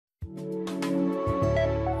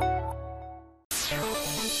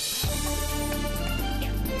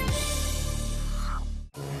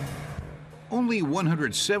Only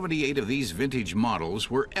 178 of these vintage models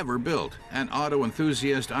were ever built, and auto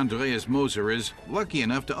enthusiast Andreas Mooser is lucky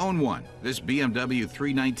enough to own one. This BMW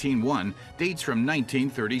 319-1 dates from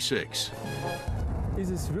 1936.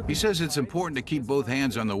 He says it's important to keep both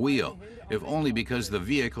hands on the wheel, if only because the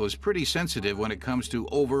vehicle is pretty sensitive when it comes to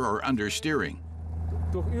over or understeering.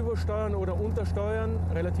 Durch Übersteuern oder Untersteuern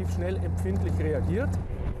relativ schnell empfindlich reagiert.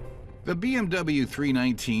 The BMW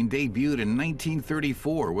 319 debuted in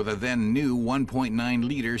 1934 with a then new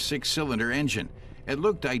 1.9-liter six-cylinder engine. It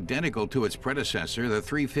looked identical to its predecessor, the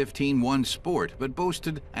 315-1 Sport, but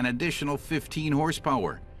boasted an additional 15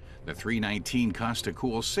 horsepower. The 319 cost a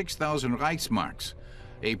cool 6,000 Reichsmarks,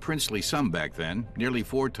 a princely sum back then, nearly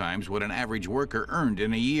 4 times what an average worker earned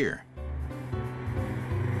in a year.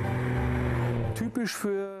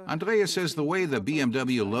 Andreas says the way the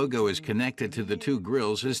BMW logo is connected to the two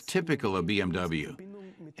grills is typical of BMW.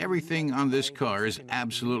 Everything on this car is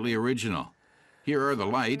absolutely original. Here are the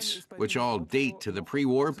lights, which all date to the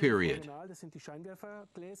pre-war period.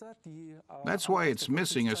 That's why it's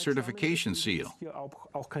missing a certification seal.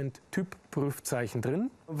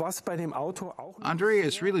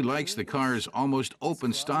 Andreas really likes the car's almost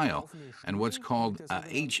open style and what's called a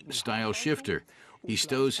H-style shifter. He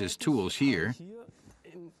stows his tools here.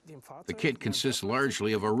 The kit consists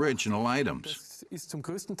largely of original items.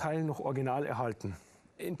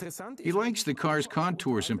 He likes the car's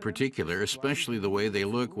contours in particular, especially the way they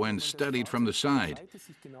look when studied from the side.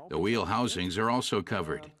 The wheel housings are also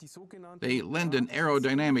covered. They lend an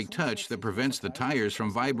aerodynamic touch that prevents the tires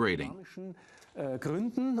from vibrating.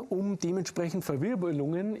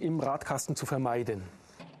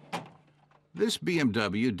 This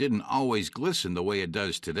BMW didn't always glisten the way it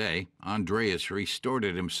does today. Andreas restored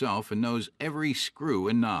it himself and knows every screw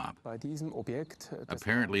and knob.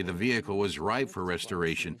 Apparently, the vehicle was ripe for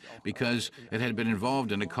restoration because it had been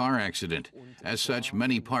involved in a car accident. As such,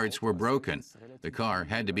 many parts were broken. The car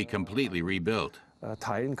had to be completely rebuilt. The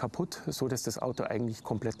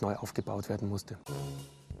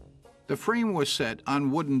frame was set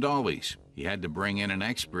on wooden dollies. He had to bring in an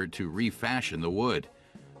expert to refashion the wood.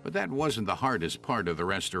 But that wasn't the hardest part of the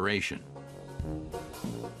restoration.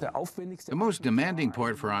 The most demanding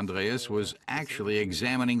part for Andreas was actually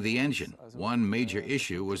examining the engine. One major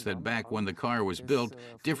issue was that back when the car was built,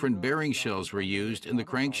 different bearing shells were used in the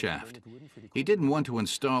crankshaft. He didn't want to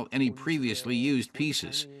install any previously used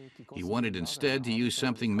pieces. He wanted instead to use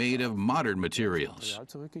something made of modern materials.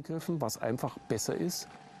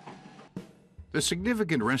 The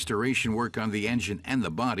significant restoration work on the engine and the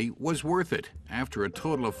body was worth it. After a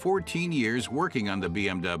total of 14 years working on the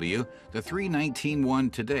BMW, the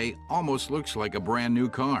 319-1 today almost looks like a brand new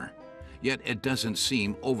car. Yet it doesn't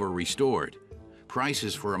seem over-restored.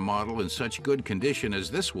 Prices for a model in such good condition as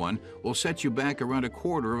this one will set you back around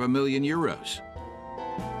 €250,000.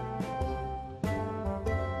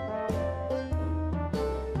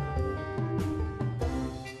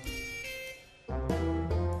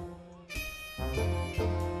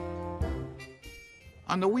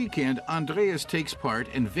 On the weekend, Andreas takes part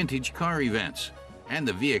in vintage car events, and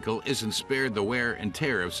the vehicle isn't spared the wear and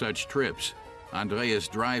tear of such trips. Andreas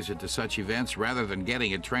drives it to such events rather than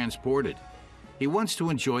getting it transported. He wants to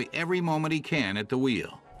enjoy every moment he can at the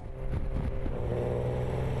wheel.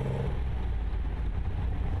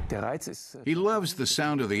 He loves the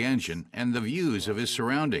sound of the engine and the views of his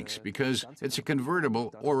surroundings because it's a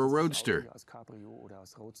convertible or a roadster.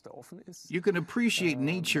 You can appreciate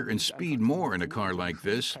nature and speed more in a car like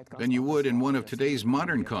this than you would in one of today's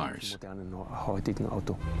modern cars.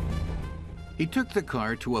 He took the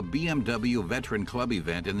car to a BMW Veteran Club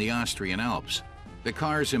event in the Austrian Alps. The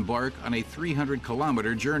cars embark on a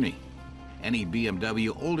 300-kilometer journey. Any BMW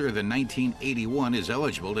older than 1981 is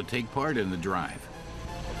eligible to take part in the drive.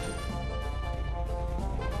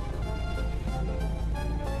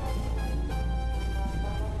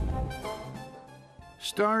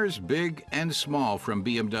 Stars big and small from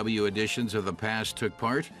BMW editions of the past took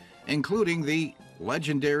part, including the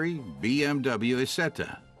legendary BMW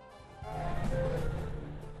Isetta.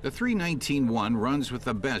 The 319-1 runs with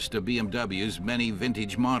the best of BMW's many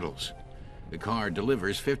vintage models. The car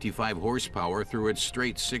delivers 55 horsepower through its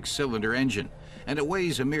straight six-cylinder engine, and it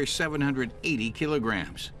weighs a mere 780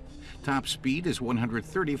 kilograms. Top speed is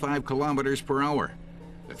 135 kilometers per hour.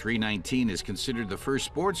 The 319 is considered the first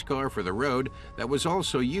sports car for the road that was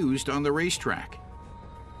also used on the racetrack.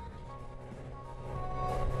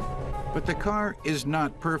 But the car is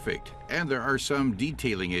not perfect, and there are some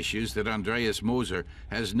detailing issues that Andreas Mooser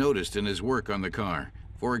has noticed in his work on the car.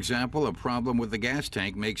 For example, a problem with the gas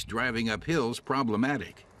tank makes driving up hills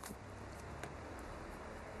problematic.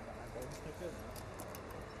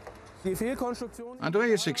 Die Fehlkonstruktion.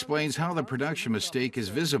 Andreas explains how the production mistake is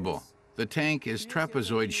visible. The tank is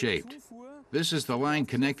trapezoid shaped. This is the line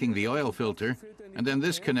connecting the oil filter, and then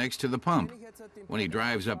this connects to the pump. When he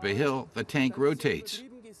drives up a hill, the tank rotates.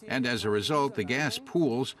 And as a result, the gas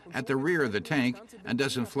pools at the rear of the tank and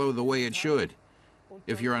doesn't flow the way it should.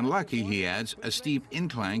 If you're unlucky, he adds, a steep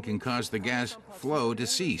incline can cause the gas flow to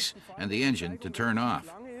cease and the engine to turn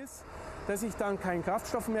off. Dass ich dann keinen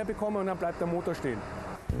Kraftstoff mehr bekomme und dann bleibt der Motor stehen.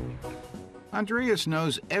 Andreas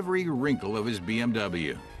knows every wrinkle of his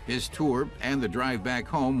BMW. His tour and the drive back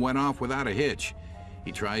home went off without a hitch.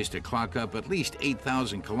 He tries to clock up at least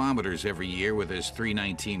 8,000 kilometers every year with his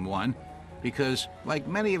 319-1 because, like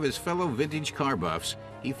many of his fellow vintage car buffs,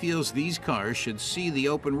 he feels these cars should see the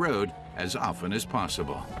open road as often as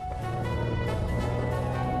possible.